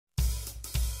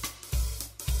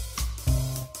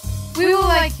we would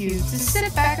like you to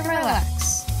sit back and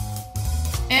relax.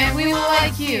 And we would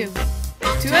like you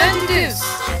to introduce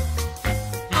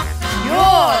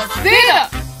your theater!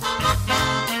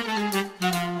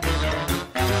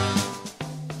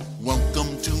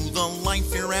 Welcome to the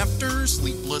life hereafter,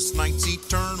 sleepless nights,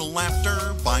 eternal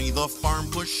laughter. By the farm,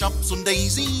 push up some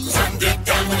daisies. Come get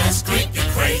down with us creepy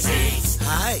crazies.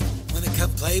 Hi, wanna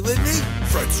come play with me?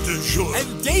 Frights Du Jour.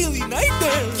 And daily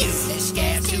nightmares. Useless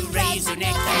scare to raise your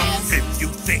neck hairs. If you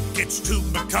think it's too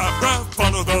macabre,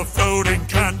 follow the floating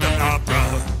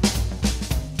Candelabra.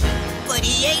 But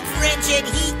he ain't French and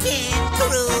he can't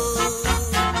cruise.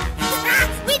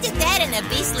 We did that in a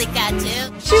beastly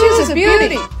cartoon. She was a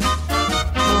beauty!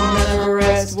 We'll never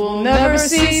rest, we'll never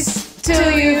cease,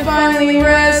 till you finally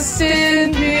rest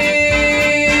in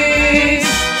peace.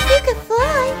 You can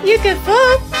fly. You can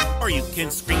fly. Or you can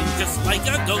scream just like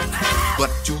a goat. But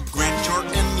to grant your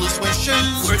endless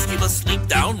wishes, First you must sleep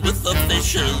down with the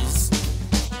fishes.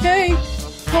 Hey,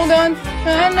 hold on,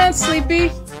 I'm not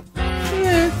sleepy.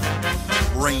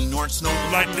 rain or snow,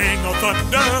 Lightning or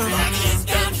thunder. He's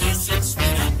down, he's 6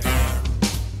 feet under.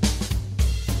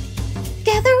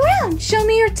 Gather round, show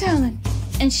me your talent,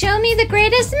 and show me the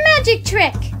greatest magic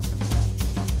trick.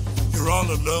 You're all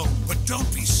alone, but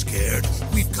don't be scared.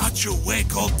 We've got your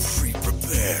wake all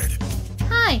pre-prepared.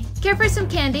 Hi, care for some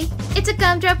candy? It's a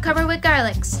gumdrop covered with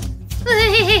garlics.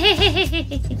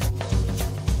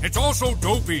 It's all so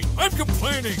dopey. I'm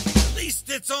complaining. At least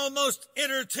it's almost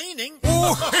entertaining.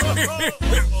 Huh?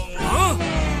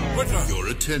 What the? Your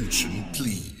attention,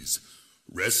 please.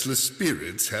 Restless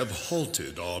spirits have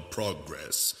halted our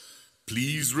progress.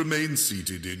 Please remain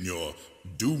seated in your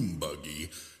doom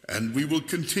buggy, and we will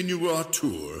continue our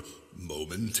tour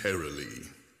momentarily.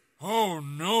 Oh,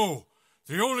 no.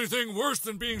 The only thing worse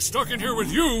than being stuck in here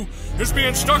with you is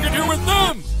being stuck in here with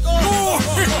them.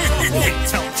 They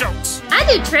tell jokes. I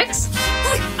do tricks.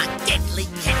 My deadly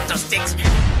candlesticks.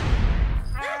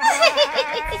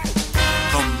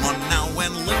 come on now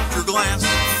and lift your glass.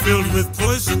 Filled with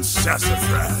poison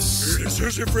sassafras.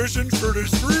 Sassafras and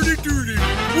Curtis Rudy-Doody.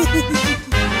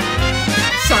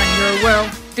 Sign your will,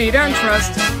 deed and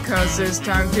trust, 'cause it's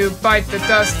time to bite the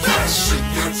dust. Shoot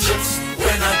your chips,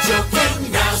 we're not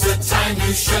joking. Now's the time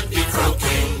you should be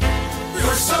croaking.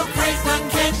 You're so great, none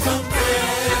can compare.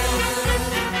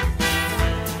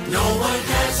 No one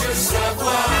has your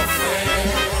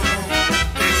savoir-faire.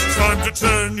 It's time to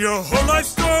turn your whole life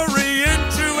story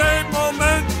into a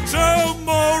memento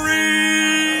mori.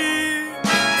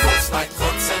 Corpse by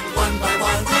corpse and one by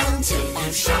one, until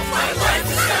you shout my life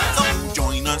is done. Come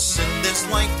join us in this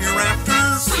life hereafter.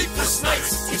 Sleepless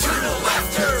nights, eternal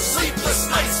laughter. Sleepless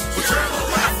nights, eternal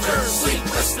laughter.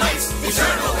 Sleepless nights,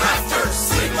 eternal laughter.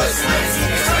 Sleepless nights,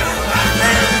 eternal laughter.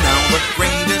 And now the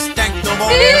greatest act of all.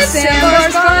 It's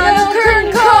Sandbar's final curtain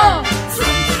call!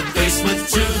 From the basement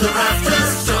to the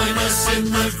rafters, join us in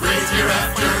the great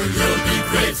hereafter. You'll be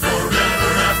great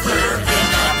forever after. In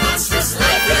that monstrous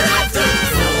life hereafter.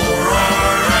 For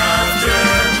our after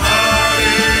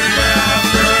party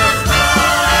after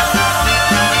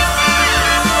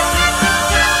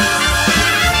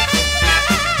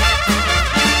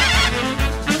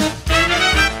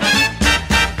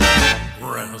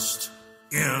Rest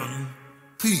in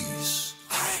peace.